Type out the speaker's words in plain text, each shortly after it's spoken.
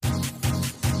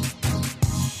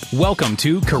Welcome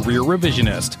to Career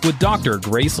Revisionist with Dr.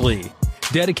 Grace Lee,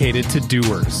 dedicated to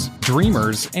doers,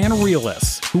 dreamers, and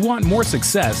realists who want more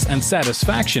success and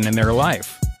satisfaction in their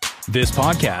life. This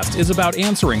podcast is about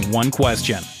answering one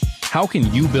question. How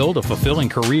can you build a fulfilling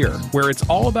career where it's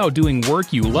all about doing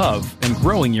work you love and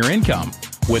growing your income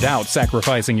without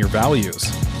sacrificing your values?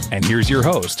 And here's your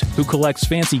host, who collects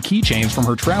fancy keychains from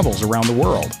her travels around the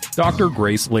world, Dr.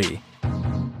 Grace Lee.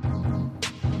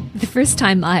 The first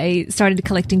time I started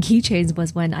collecting keychains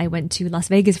was when I went to Las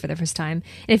Vegas for the first time.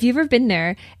 And if you've ever been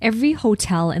there, every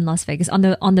hotel in Las Vegas, on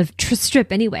the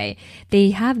strip anyway,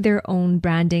 they have their own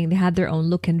branding, they have their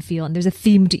own look and feel, and there's a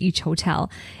theme to each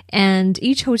hotel. And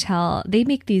each hotel, they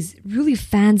make these really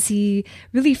fancy,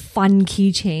 really fun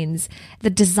keychains.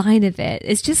 The design of it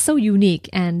is just so unique.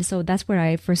 And so that's where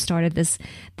I first started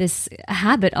this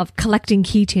habit of collecting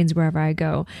keychains wherever I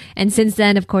go. And since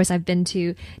then, of course, I've been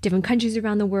to different countries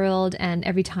around the world. And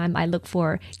every time I look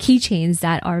for keychains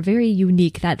that are very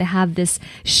unique, that they have this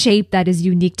shape that is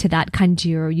unique to that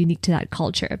country or unique to that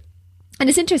culture. And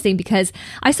it's interesting because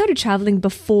I started traveling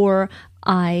before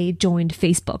I joined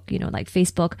Facebook. You know, like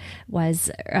Facebook was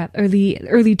early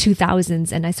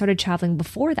 2000s, and I started traveling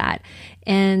before that.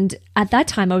 And at that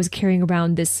time, I was carrying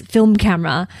around this film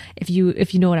camera. If you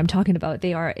know what I'm talking about,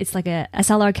 it's like a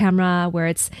SLR camera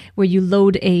where you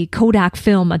load a Kodak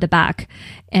film at the back,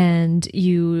 and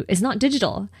it's not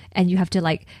digital, and you have to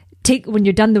when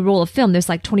you're done the roll of film, there's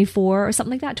like 24 or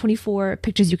something like that, 24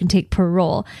 pictures you can take per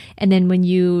roll. And then when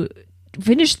you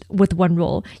finished with one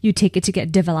roll, you take it to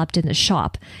get developed in the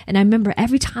shop. And I remember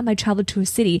every time I traveled to a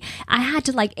city, I had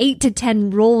to 8 to 10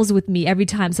 rolls with me every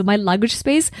time. So my luggage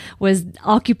space was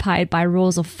occupied by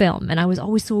rolls of film. And I was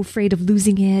always so afraid of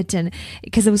losing it, and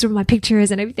because it was from my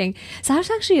pictures and everything. So I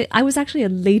was actually a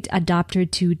late adopter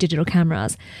to digital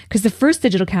cameras, because the first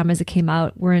digital cameras that came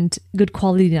out weren't good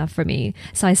quality enough for me.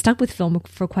 So I stuck with film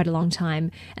for quite a long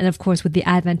time. And of course, with the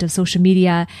advent of social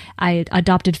media, I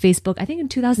adopted Facebook, I think in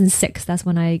 2006. That's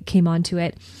when I came onto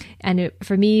it. And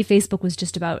for me, Facebook was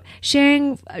just about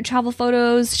sharing travel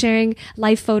photos, sharing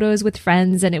life photos with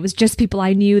friends. And it was just people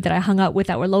I knew that I hung out with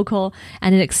that were local,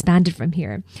 and it expanded from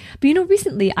here. But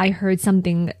recently I heard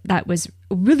something that was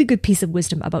a really good piece of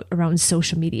wisdom around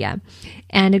social media.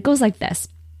 And it goes like this.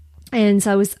 And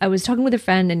so I was talking with a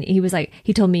friend, and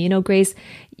he told me, Grace,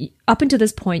 up until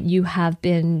this point, you have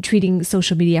been treating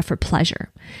social media for pleasure.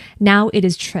 Now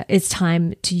it's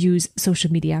time to use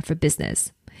social media for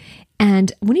business.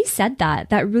 And when he said that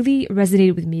really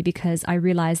resonated with me, because I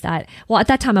realized that, well, at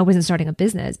that time I wasn't starting a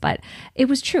business, but it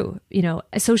was true.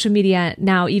 Social media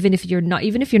now, even if you're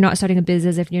not starting a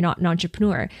business, if you're not an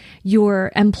entrepreneur,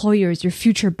 your employers, your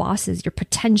future bosses, your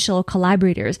potential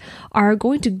collaborators are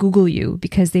going to Google you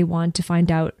because they want to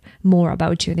find out more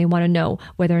about you. They want to know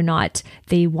whether or not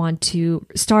they want to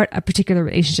start a particular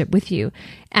relationship with you.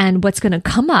 And what's going to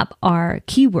come up are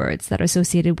keywords that are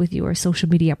associated with your social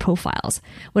media profiles.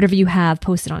 Whatever you have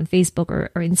posted on Facebook or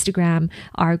Instagram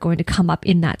are going to come up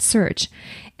in that search.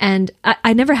 And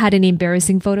I never had any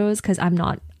embarrassing photos, because I'm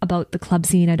not about the club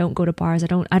scene. I don't go to bars. I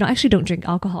actually don't drink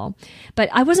alcohol. But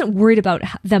I wasn't worried about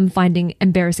them finding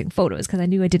embarrassing photos, because I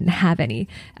knew I didn't have any.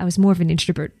 I was more of an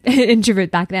introvert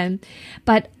back then.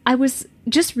 But I was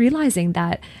just realizing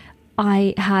that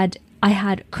I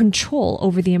had control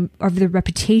over the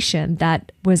reputation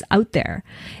that was out there.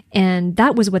 And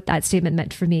that was what that statement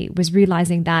meant for me, was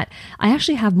realizing that I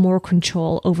actually have more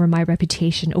control over my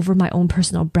reputation, over my own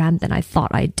personal brand than I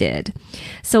thought I did.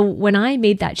 So when I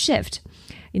made that shift,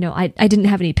 I didn't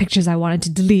have any pictures I wanted to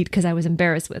delete because I was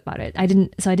embarrassed about it. I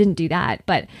didn't do that.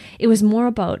 But it was more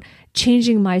about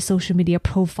changing my social media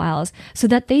profiles so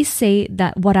that they say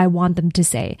that what I want them to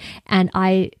say. And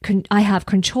I have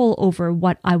control over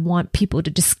what I want people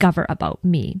to discover about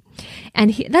me.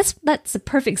 And that's a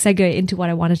perfect segue into what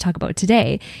I want to talk about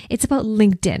today. It's about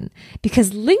LinkedIn,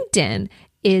 because LinkedIn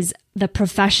is the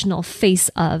professional face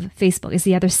of Facebook, is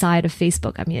the other side of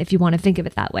Facebook. I mean, if you want to think of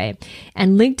it that way.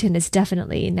 And LinkedIn is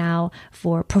definitely now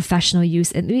for professional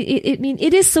use. And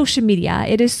it is social media.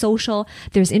 It is social.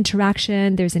 There's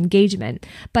interaction, there's engagement,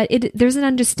 but there's an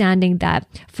understanding that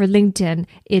for LinkedIn,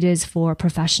 it is for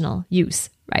professional use.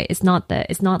 Right? It's not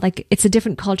like it's a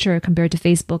different culture compared to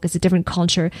Facebook. It's a different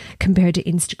culture compared to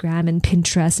Instagram and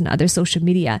Pinterest and other social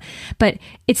media. But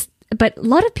a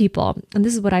lot of people, and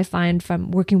this is what I find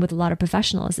from working with a lot of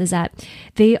professionals, is that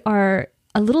they are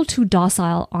a little too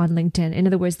docile on LinkedIn. In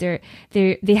other words, they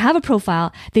have a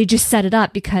profile, they just set it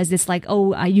up because it's like,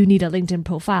 you need a LinkedIn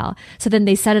profile. So then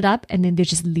they set it up and then they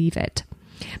just leave it.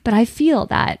 But I feel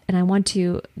that, and I want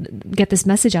to get this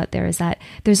message out there, is that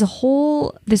there's a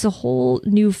whole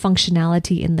new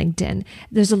functionality in LinkedIn.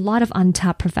 There's a lot of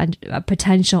untapped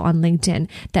potential on LinkedIn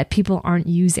that people aren't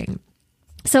using.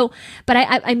 So, but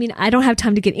I mean, I don't have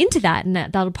time to get into that, and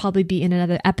that'll probably be in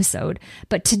another episode.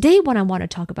 But today, what I want to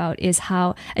talk about is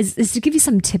is to give you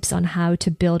some tips on how to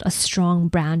build a strong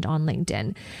brand on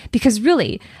LinkedIn. Because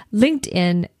really,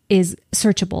 LinkedIn is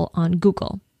searchable on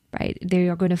Google, right? They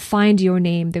are going to find your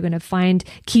name. They're going to find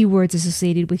keywords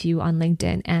associated with you on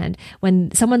LinkedIn. And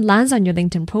when someone lands on your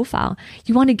LinkedIn profile,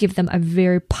 you want to give them a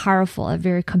very powerful, a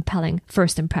very compelling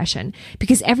first impression,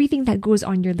 because everything that goes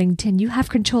on your LinkedIn, you have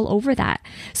control over that.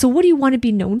 So what do you want to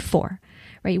be known for?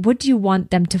 Right? What do you want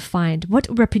them to find? What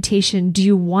reputation do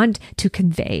you want to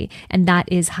convey? And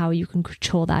that is how you can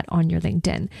control that on your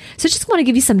LinkedIn. So I just want to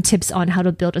give you some tips on how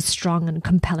to build a strong and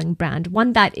compelling brand.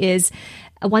 One that is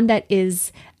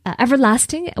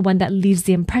everlasting, one that leaves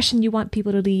the impression you want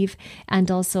people to leave, and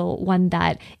also one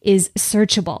that is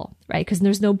searchable, right? Because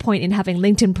there's no point in having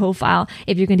LinkedIn profile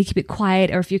if you're going to keep it quiet,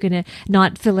 or if you're going to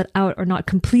not fill it out or not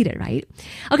complete it, right?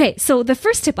 Okay, so the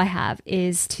first tip I have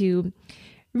is to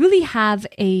really have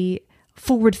a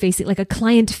forward-facing, like a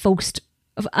client-focused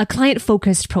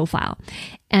profile.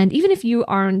 And even if you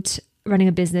aren't running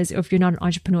a business, or if you're not an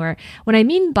entrepreneur, what I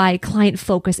mean by client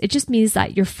focus, it just means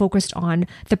that you're focused on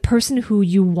the person who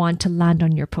you want to land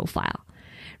on your profile,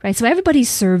 right? So everybody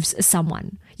serves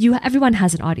someone. Everyone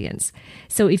has an audience.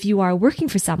 So if you are working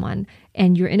for someone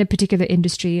and you're in a particular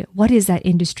industry, what is that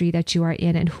industry that you are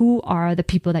in, and who are the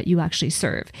people that you actually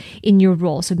serve in your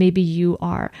role? So maybe you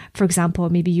are, for example,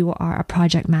 maybe you are a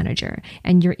project manager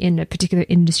and you're in a particular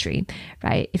industry,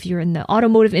 right? If you're in the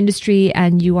automotive industry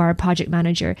and you are a project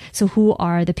manager, so who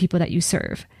are the people that you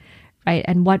serve? Right?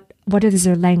 And what is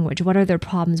their language? What are their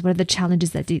problems? What are the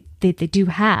challenges that they do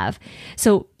have?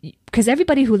 So, because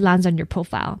everybody who lands on your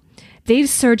profile, they've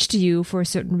searched you for a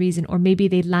certain reason, or maybe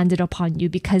they landed upon you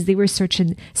because they were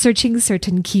searching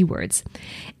certain keywords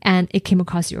and it came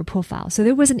across your profile. So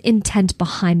there was an intent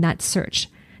behind that search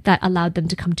that allowed them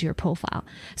to come to your profile.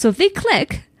 So if they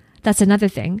click, that's another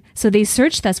thing. So they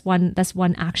search, that's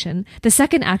one action. The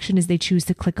second action is they choose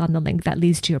to click on the link that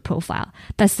leads to your profile.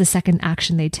 That's the second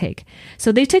action they take.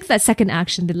 So they take that second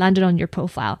action, they landed on your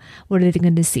profile. What are they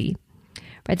going to see?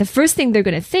 Right? The first thing they're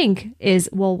going to think is,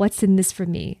 well, what's in this for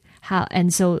me?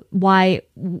 And so why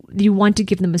you want to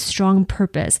give them a strong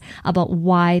purpose about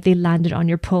why they landed on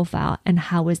your profile and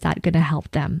how is that going to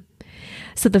help them.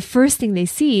 So the first thing they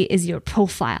see is your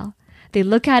profile. They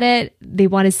look at it, they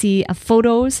want to see a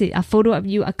photo of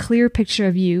you, a clear picture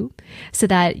of you, so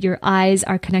that your eyes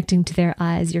are connecting to their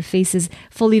eyes, your face is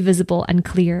fully visible and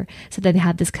clear, so that they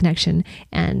have this connection.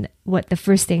 And what the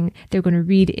first thing they're going to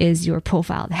read is your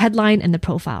profile, the headline and the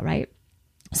profile, right?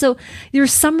 So your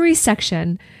summary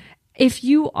section, if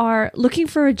you are looking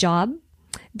for a job,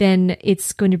 then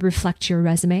it's going to reflect your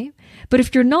resume. But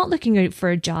if you're not looking for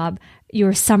a job,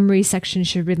 your summary section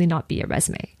should really not be a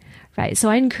resume. Right. So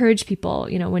I encourage people,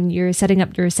 when you're setting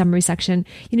up your summary section,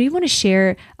 you want to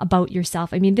share about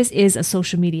yourself. I mean, this is a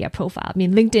social media profile. I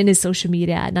mean, LinkedIn is social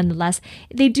media. Nonetheless,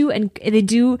 they do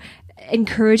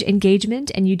encourage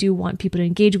engagement, and you do want people to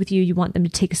engage with you. You want them to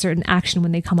take a certain action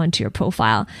when they come onto your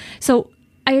profile. So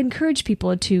I encourage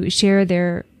people to share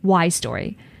their why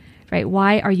story. Right?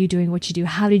 Why are you doing what you do?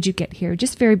 How did you get here?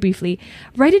 Just very briefly,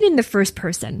 write it in the first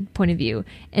person point of view.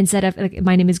 Instead of like,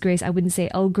 my name is Grace, I wouldn't say,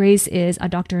 oh, Grace is a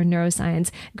doctor in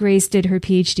neuroscience. Grace did her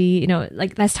PhD,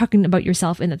 like that's talking about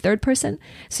yourself in the third person.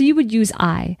 So you would use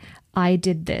I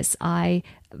did this. I'm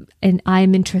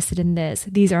interested in this.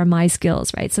 These are my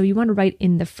skills, right? So you want to write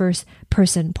in the first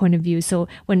person point of view. So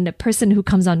when the person who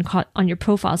comes on your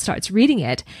profile starts reading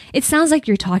it, it sounds like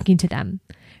you're talking to them.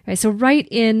 Right, so write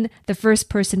in the first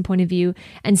person point of view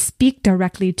and speak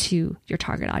directly to your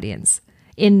target audience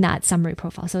in that summary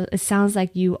profile. So it sounds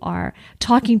like you are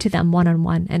talking to them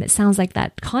one-on-one, and it sounds like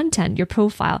that content, your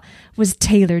profile, was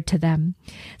tailored to them.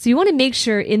 So you want to make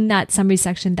sure in that summary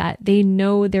section that they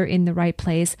know they're in the right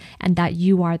place and that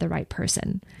you are the right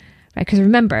person. Right? Because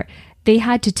remember, they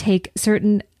had to take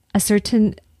a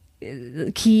certain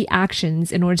key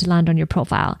actions in order to land on your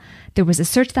profile. There was a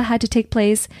search that had to take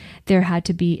place. There had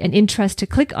to be an interest to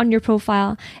click on your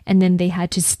profile, and then they had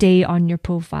to stay on your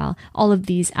profile. All of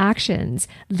these actions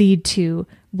lead to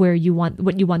what you want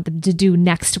them to do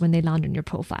next when they land on your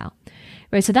profile.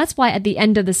 Right? So that's why at the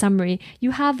end of the summary, you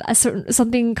have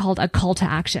something called a call to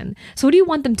action. So what do you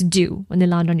want them to do when they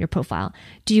land on your profile?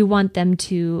 Do you want them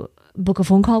to book a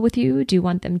phone call with you? Do you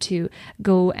want them to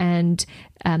go and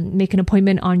make an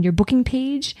appointment on your booking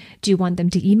page? Do you want them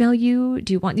to email you?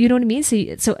 Do you know what I mean?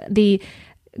 So the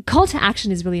call to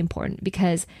action is really important,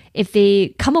 because if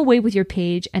they come away with your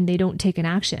page and they don't take an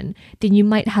action, then you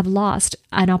might have lost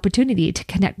an opportunity to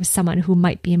connect with someone who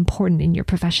might be important in your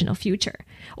professional future,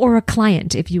 or a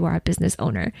client if you are a business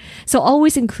owner. So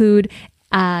always include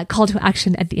a call to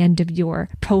action at the end of your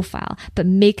profile, but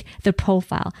make the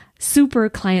profile super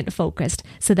client focused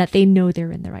so that they know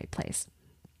they're in the right place.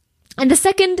 And the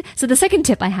second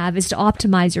tip I have is to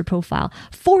optimize your profile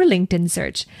for LinkedIn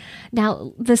search.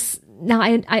 Now,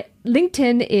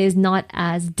 LinkedIn is not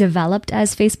as developed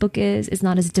as Facebook is. It's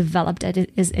not as developed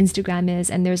as Instagram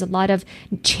is. And there's a lot of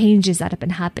changes that have been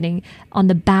happening on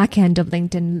the back end of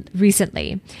LinkedIn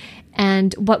recently.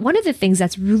 And one of the things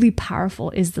that's really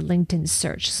powerful is the LinkedIn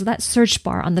search. So that search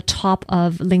bar on the top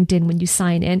of LinkedIn when you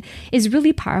sign in is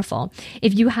really powerful.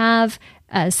 If you have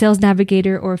a Sales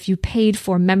Navigator, or if you paid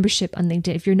for membership on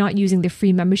LinkedIn, if you're not using the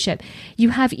free membership,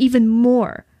 you have even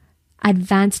more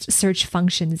advanced search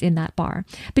functions in that bar.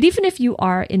 But even if you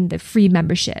are in the free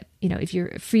membership, if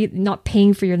you're free, not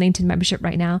paying for your LinkedIn membership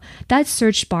right now, that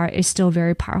search bar is still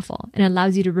very powerful and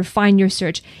allows you to refine your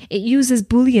search. It uses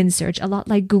Boolean search a lot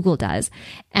like Google does,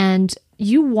 and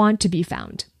you want to be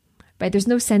found. Right? There's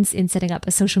no sense in setting up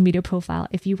a social media profile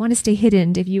if you want to stay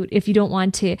hidden, if you don't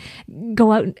want to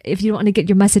go out, if you don't want to get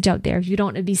your message out there, if you don't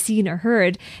want to be seen or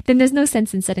heard, then there's no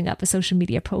sense in setting up a social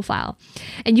media profile.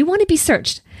 And you want to be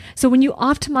searched. So when you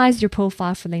optimize your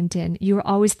profile for LinkedIn, you're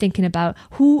always thinking about,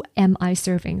 who am I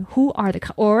serving?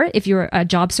 Or if you're a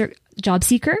job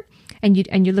seeker,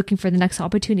 and you're looking for the next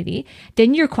opportunity,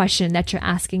 then your question that you're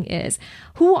asking is,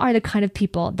 who are the kind of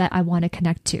people that I want to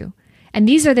connect to? And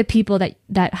these are the people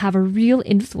that have a real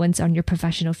influence on your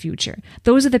professional future.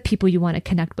 Those are the people you want to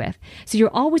connect with. So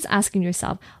you're always asking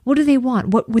yourself, what do they want?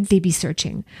 What would they be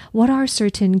searching? What are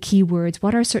certain keywords?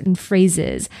 What are certain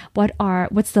phrases?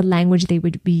 What's the language they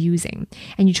would be using?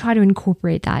 And you try to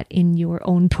incorporate that in your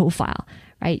own profile.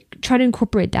 Right? Try to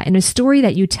incorporate that in a story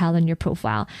that you tell in your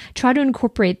profile. Try to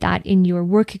incorporate that in your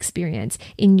work experience,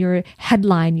 in your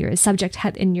headline, your subject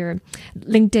in your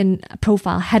LinkedIn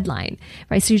profile headline,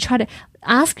 right? So you try to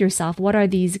ask yourself, what are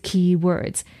these key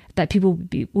words that people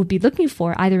would be looking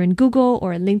for either in Google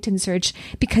or a LinkedIn search,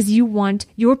 because you want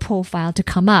your profile to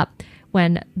come up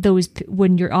when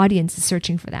your audience is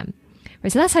searching for them.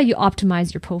 Right, so that's how you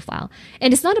optimize your profile.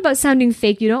 And it's not about sounding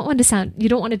fake. You don't want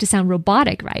it to sound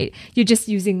robotic, right? You're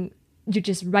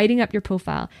just writing up your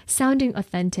profile, sounding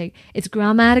authentic. It's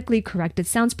grammatically correct. It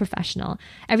sounds professional.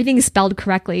 Everything is spelled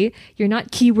correctly. You're not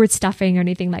keyword stuffing or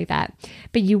anything like that.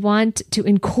 But you want to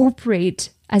incorporate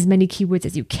as many keywords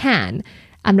as you can.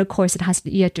 And of course, it has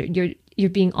to you're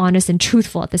being honest and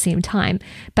truthful at the same time,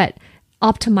 but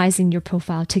optimizing your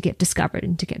profile to get discovered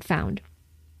and to get found.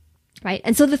 Right?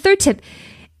 And so the third tip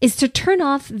is to turn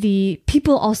off the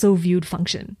people also viewed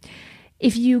function.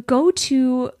 If you go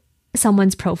to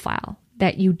someone's profile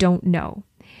that you don't know,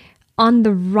 on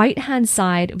the right-hand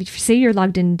side, if say you're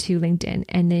logged into LinkedIn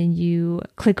and then you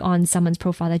click on someone's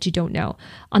profile that you don't know,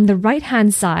 on the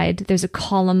right-hand side, there's a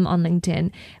column on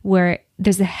LinkedIn where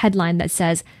there's a headline that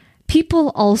says,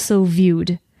 people also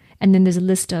viewed. And then there's a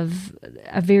list of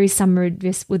a very summary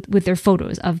with their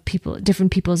photos of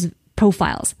different people's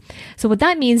profiles. So what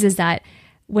that means is that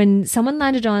when someone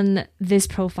landed on this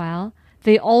profile,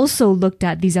 they also looked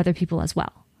at these other people as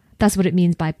well. That's what it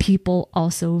means by people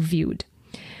also viewed.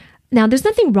 Now, there's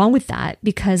nothing wrong with that,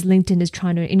 because LinkedIn is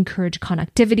trying to encourage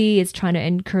connectivity. It's trying to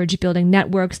encourage building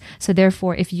networks. So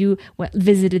therefore, if you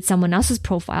visited someone else's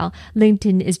profile,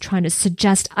 LinkedIn is trying to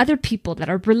suggest other people that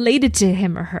are related to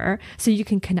him or her so you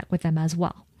can connect with them as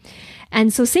well.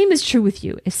 And so same is true with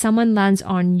you. If someone lands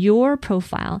on your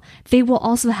profile, they will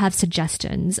also have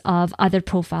suggestions of other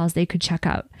profiles they could check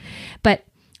out. But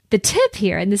the tip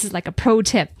here, and this is like a pro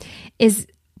tip, is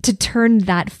to turn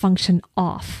that function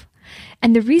off.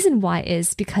 And the reason why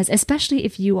is because, especially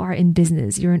if you are in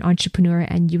business, you're an entrepreneur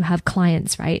and you have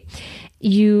clients, right?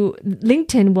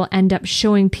 LinkedIn will end up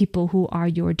showing people who are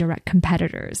your direct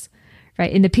competitors,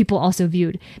 right? And the people also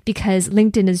viewed, because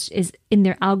LinkedIn is in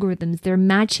their algorithms, they're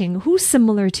matching who's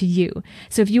similar to you.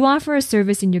 So if you offer a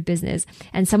service in your business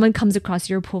and someone comes across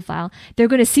your profile, they're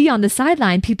going to see on the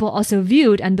sideline people also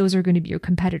viewed, and those are going to be your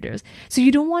competitors. So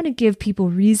you don't want to give people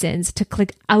reasons to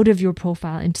click out of your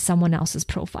profile into someone else's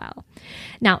profile.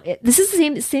 Now, this is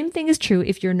the same thing is true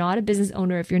if you're not a business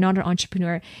owner, if you're not an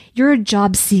entrepreneur, you're a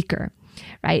job seeker.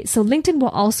 Right? So LinkedIn will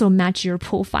also match your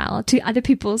profile to other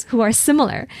people's who are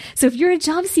similar. So if you're a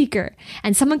job seeker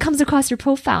and someone comes across your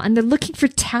profile and they're looking for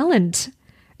talent,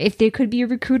 if they could be a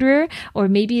recruiter, or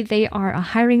maybe they are a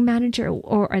hiring manager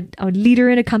or a leader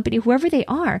in a company, whoever they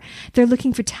are, they're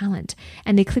looking for talent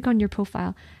and they click on your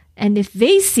profile. And if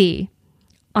they see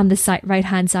on the side,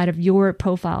 right-hand side of your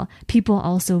profile, people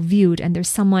also viewed, and there's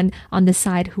someone on the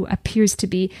side who appears to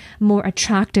be more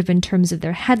attractive in terms of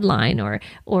their headline or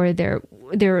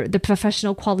the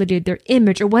professional quality of their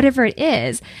image or whatever it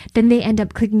is, then they end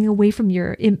up clicking away from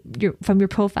your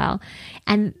profile.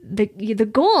 And the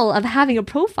goal of having a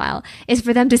profile is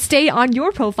for them to stay on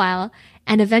your profile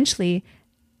and eventually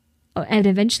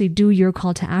do your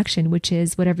call to action, which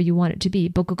is whatever you want it to be,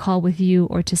 book a call with you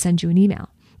or to send you an email.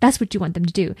 That's what you want them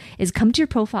to do, is come to your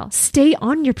profile, stay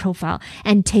on your profile,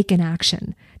 and take an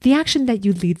action. The action that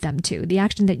you lead them to, the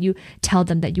action that you tell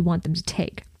them that you want them to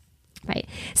take. Right.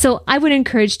 So I would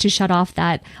encourage to shut off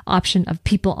that option of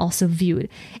people also viewed.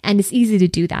 And it's easy to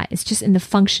do that. It's just in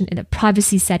the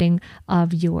privacy setting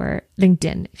of your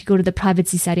LinkedIn. If you go to the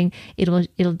privacy setting,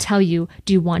 it'll tell you,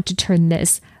 do you want to turn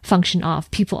this function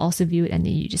off? People also viewed, and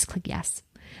then you just click yes.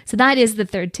 So that is the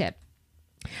third tip.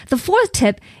 The fourth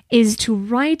tip is to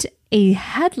write a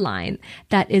headline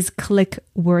that is click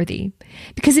worthy.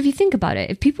 Because if you think about it,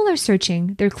 if people are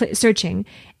searching, searching,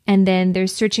 and then they're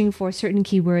searching for certain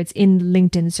keywords in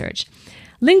LinkedIn search,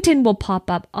 LinkedIn will pop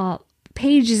up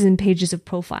pages and pages of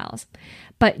profiles.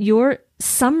 But your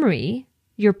summary,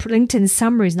 your LinkedIn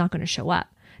summary is not going to show up.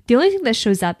 The only thing that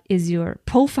shows up is your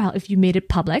profile if you made it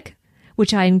public,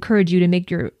 which I encourage you to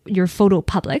make your photo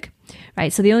public,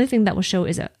 right? So the only thing that will show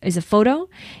is a photo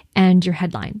and your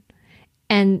headline.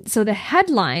 And so the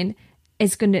headline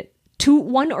is going to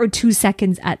 1 or 2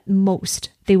 seconds at most.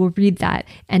 They will read that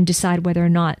and decide whether or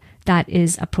not that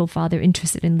is a profile they're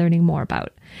interested in learning more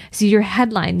about. So your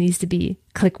headline needs to be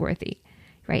click-worthy,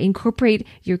 right? Incorporate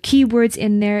your keywords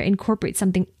in there, incorporate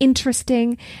something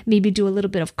interesting, maybe do a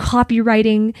little bit of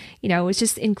copywriting, it's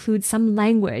just include some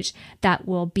language that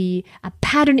will be a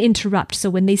pattern interrupt. So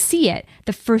when they see it,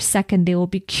 the first second, they will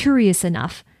be curious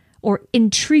enough or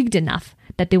intrigued enough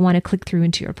that they want to click through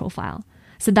into your profile.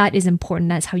 So that is important.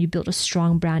 That's how you build a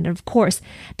strong brand. And of course,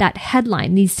 that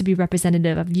headline needs to be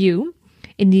representative of you.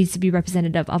 It needs to be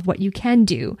representative of what you can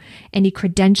do, any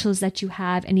credentials that you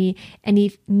have, any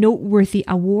noteworthy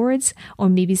awards, or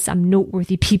maybe some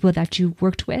noteworthy people that you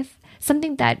worked with,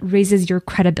 something that raises your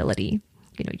credibility,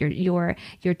 your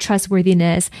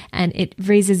trustworthiness, and it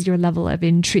raises your level of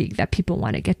intrigue that people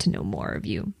want to get to know more of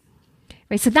you.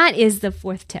 Right? So that is the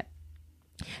fourth tip.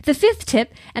 The fifth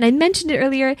tip, and I mentioned it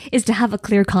earlier, is to have a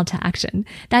clear call to action.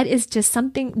 That is just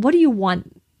something, what do you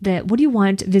want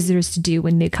visitors to do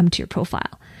when they come to your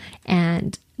profile?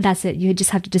 And that's it. You just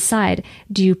have to decide,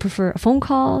 do you prefer a phone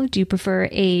call? Do you prefer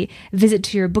a visit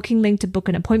to your booking link to book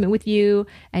an appointment with you,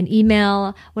 an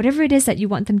email, whatever it is that you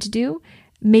want them to do?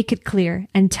 Make it clear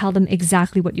and tell them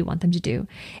exactly what you want them to do.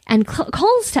 And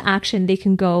calls to action, they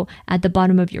can go at the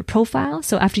bottom of your profile.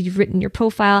 So after you've written your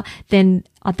profile, then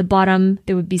at the bottom,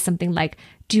 there would be something like,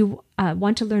 do you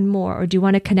want to learn more, or do you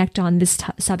want to connect on this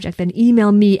subject? Then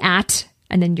email me at,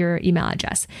 and then your email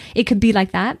address. It could be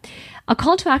like that. A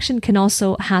call to action can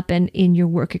also happen in your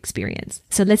work experience.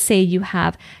 So let's say you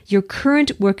have your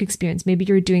current work experience. Maybe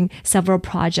you're doing several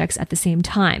projects at the same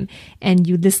time, and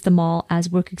you list them all as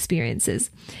work experiences.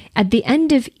 At the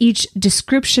end of each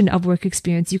description of work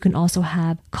experience, you can also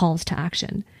have calls to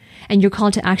action. And your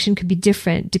call to action could be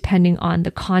different depending on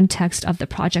the context of the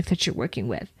project that you're working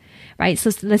with, right?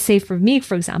 So let's say for me,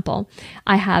 for example,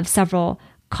 I have several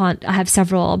current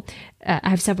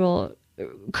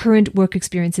work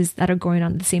experiences that are going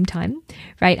on at the same time,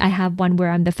 right? I have one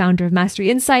where I'm the founder of Mastery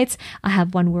Insights. I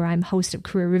have one where I'm host of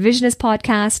Career Revisionist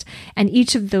podcast. And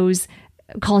each of those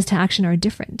calls to action are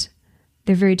different.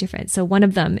 They're very different. So one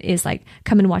of them is like,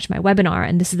 come and watch my webinar,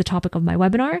 and this is the topic of my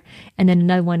webinar. And then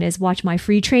another one is watch my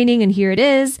free training, and here it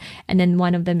is. And then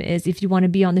one of them is, if you want to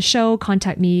be on the show,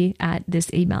 contact me at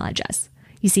this email address.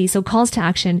 You see, so calls to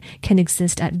action can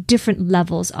exist at different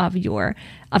levels of your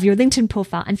LinkedIn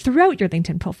profile and throughout your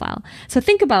LinkedIn profile. So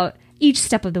think about each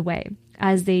step of the way.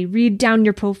 As they read down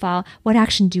your profile, what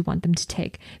action do you want them to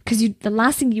take? Because the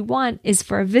last thing you want is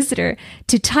for a visitor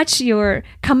to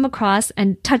come across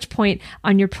and touch point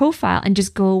on your profile and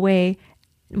just go away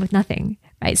with nothing,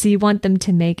 right? So you want them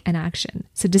to make an action.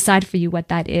 So decide for you what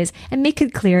that is and make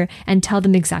it clear and tell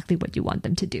them exactly what you want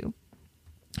them to do.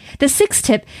 The sixth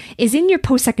tip is in your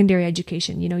post-secondary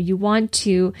education. You want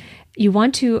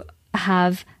to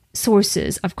have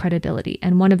sources of credibility,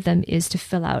 and one of them is to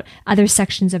fill out other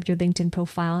sections of your LinkedIn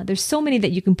profile. There's so many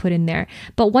that you can put in there,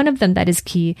 but one of them that is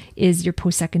key is your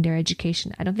post-secondary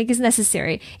education. I don't think it's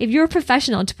necessary if you're a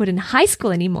professional to put in high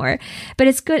school anymore, but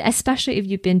it's good, especially if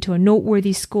you've been to a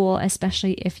noteworthy school,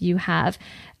 especially if you have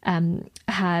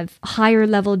have higher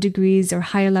level degrees or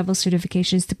higher level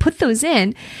certifications, to put those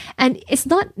in. And it's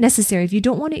not necessary if you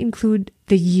don't want to include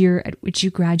the year at which you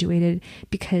graduated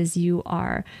because you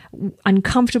are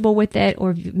uncomfortable with it,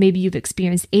 or maybe you've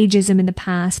experienced ageism in the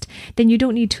past, then you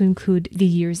don't need to include the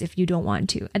years if you don't want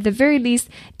to. At the very least,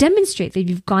 demonstrate that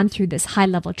you've gone through this high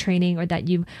level training, or that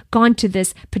you've gone to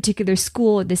this particular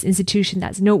school or this institution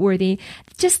that's noteworthy,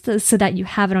 just so that you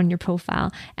have it on your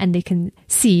profile and they can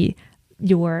see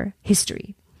your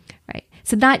history, right?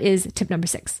 So that is tip number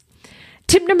 6.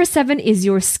 Tip number 7 is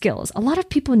your skills. A lot of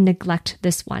people neglect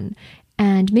this one.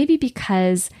 And maybe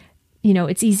because,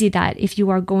 it's easy that if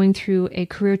you are going through a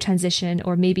career transition,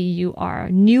 or maybe you are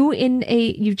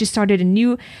you've just started a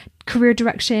new career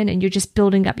direction and you're just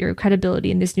building up your credibility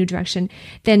in this new direction,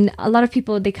 then a lot of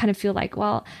people, they kind of feel like,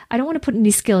 well, I don't want to put any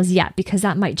skills yet because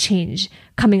that might change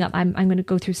coming up. I'm going to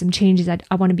go through some changes. I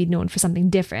want to be known for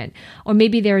something different. Or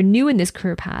maybe they're new in this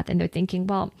career path and they're thinking,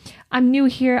 well, I'm new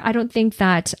here. I don't think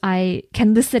that I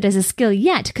can list it as a skill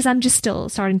yet because I'm just still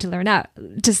starting to learn out,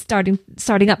 just starting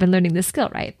up and learning this skill,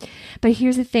 right? But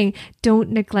here's the thing, don't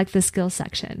neglect the skill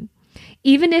section.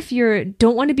 Even if you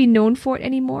don't want to be known for it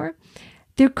anymore,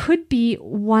 there could be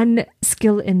one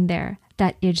skill in there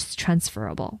that is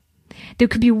transferable. There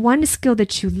could be one skill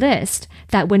that you list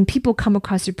that when people come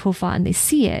across your profile and they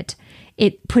see it,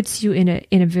 it puts you in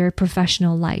a very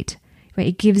professional light, right?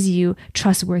 It gives you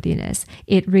trustworthiness.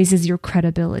 It raises your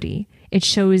credibility. It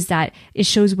shows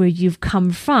where you've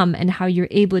come from and how you're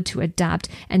able to adapt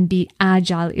and be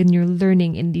agile in your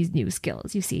learning in these new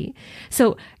skills, you see.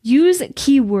 So use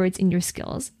keywords in your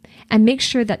skills and make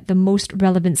sure that the most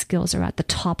relevant skills are at the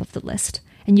top of the list.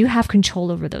 And you have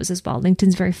control over those as well.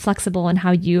 LinkedIn's very flexible on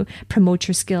how you promote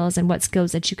your skills and what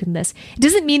skills that you can list. It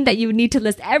doesn't mean that you need to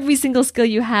list every single skill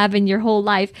you have in your whole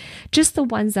life, just the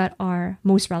ones that are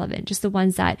most relevant, just the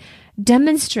ones that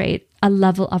demonstrate a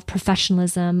level of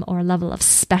professionalism or a level of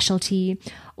specialty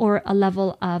or a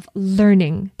level of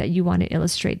learning that you want to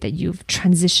illustrate, that you've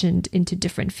transitioned into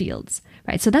different fields,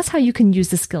 right? So that's how you can use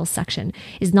the skills section.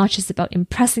 It's not just about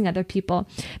impressing other people,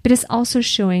 but it's also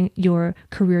showing your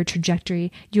career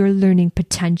trajectory, your learning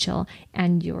potential,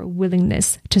 and your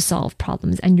willingness to solve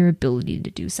problems and your ability to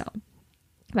do so,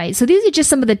 right? So these are just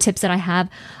some of the tips that I have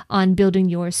on building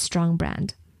your strong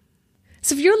brand.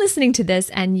 So if you're listening to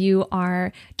this and you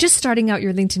are just starting out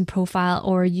your LinkedIn profile,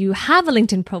 or you have a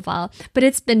LinkedIn profile, but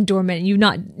it's been dormant, you've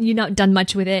not done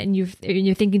much with it, and you're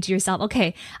thinking to yourself,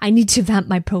 okay, I need to vamp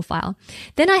my profile,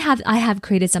 then I have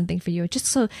created something for you. Just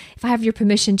so if I have your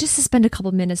permission, just to spend a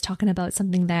couple minutes talking about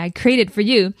something that I created for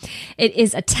you. It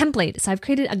is a template. So I've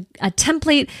created a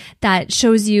template that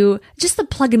shows you just the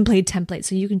plug and play template.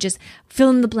 So you can just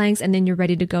fill in the blanks and then you're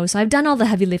ready to go. So I've done all the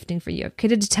heavy lifting for you. I've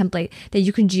created a template that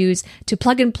you can use to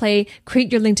plug and play,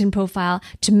 create your LinkedIn profile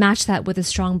to match that with a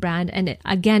strong brand. And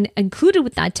again, included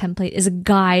with that template is a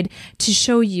guide to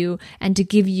show you and to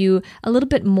give you a little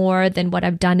bit more than what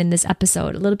I've done in this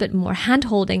episode, a little bit more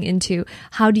hand-holding into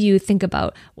how do you think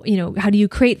about, how do you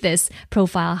create this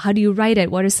profile? How do you write it?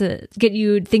 Get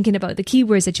you thinking about the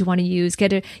keywords that you want to use,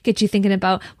 get you thinking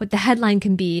about what the headline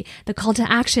can be, the call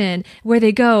to action, where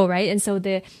they go, right? And so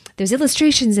there's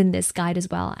illustrations in this guide as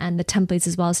well, and the templates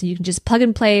as well. So you can just plug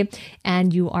and play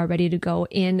and you are ready to go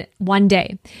in one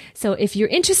day. So if you're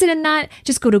interested in that,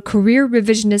 just go to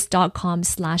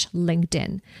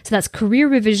careerrevisionist.com/LinkedIn. So that's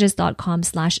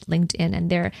careerrevisionist.com/LinkedIn.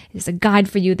 And there is a guide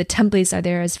for you. The templates are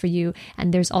there as for you.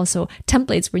 And there's also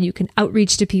templates where you can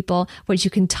outreach to people, which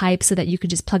you can type so that you can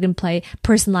just plug and play,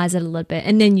 personalize it a little bit,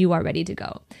 and then you are ready to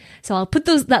go. So I'll put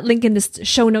that link in the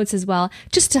show notes as well,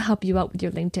 just to help you out with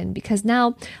your LinkedIn, because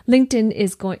now LinkedIn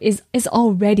is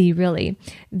already really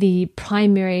the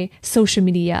primary social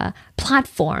media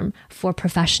platform for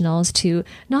professionals to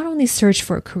not only search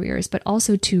for careers, but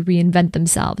also to reinvent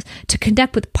themselves, to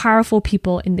connect with powerful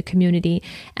people in the community,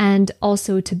 and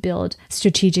also to build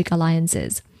strategic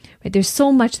alliances. Right? There's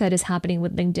so much that is happening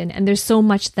with LinkedIn, and there's so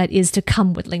much that is to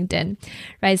come with LinkedIn,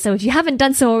 right? So if you haven't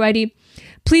done so already,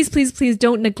 please, please, please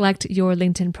don't neglect your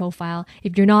LinkedIn profile.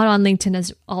 If you're not on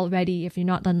LinkedIn already, if you're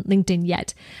not on LinkedIn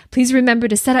yet, please remember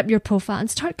to set up your profile and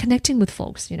start connecting with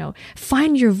folks.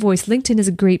 Find your voice. LinkedIn is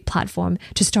a great platform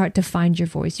to start to find your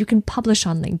voice. You can publish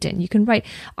on LinkedIn. You can write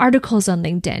articles on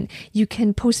LinkedIn. You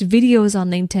can post videos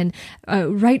on LinkedIn,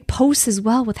 write posts as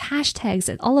well with hashtags,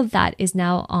 and all of that is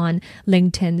now on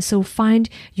LinkedIn. So find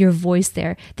your voice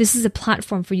there. This is a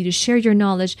platform for you to share your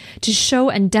knowledge, to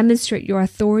show and demonstrate your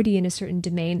authority in a certain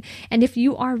domain. And if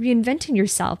you are reinventing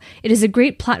yourself, it is a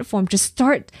great platform to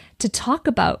start to talk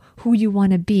about who you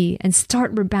want to be and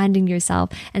start rebranding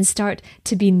yourself and start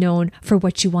to be known for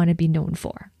what you want to be known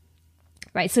for.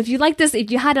 right? So if you like this,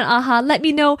 if you had an aha, let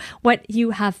me know what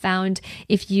you have found.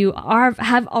 If you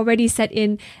have already set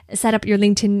up your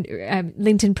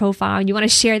LinkedIn profile and you want to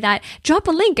share that, drop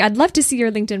a link. I'd love to see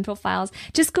your LinkedIn profiles.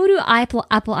 Just go to Apple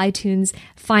iTunes,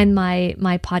 find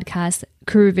my podcast,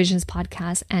 Career Revisions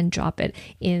Podcast, and drop it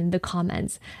in the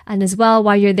comments. And as well,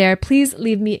 while you're there, please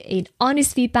leave me an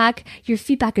honest feedback. Your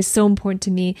feedback is so important to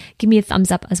me. Give me a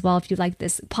thumbs up as well if you like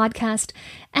this podcast.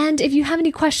 And if you have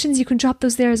any questions, you can drop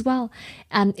those there as well.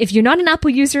 If you're not an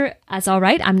Apple user, that's all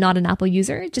right. I'm not an Apple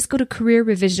user. Just go to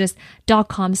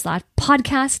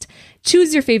careerrevisionist.com/podcast.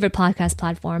 Choose your favorite podcast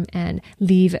platform and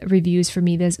leave reviews for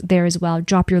me there as well.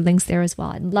 Drop your links there as well.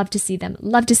 I'd love to see them.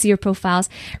 Love to see your profiles.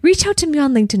 Reach out to me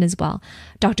on LinkedIn as well.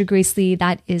 Dr. Grace Lee,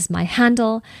 that is my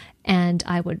handle. And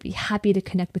I would be happy to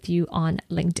connect with you on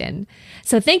LinkedIn.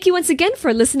 So thank you once again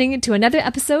for listening to another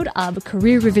episode of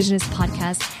Career Revisionist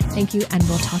Podcast. Thank you, and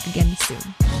we'll talk again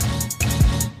soon.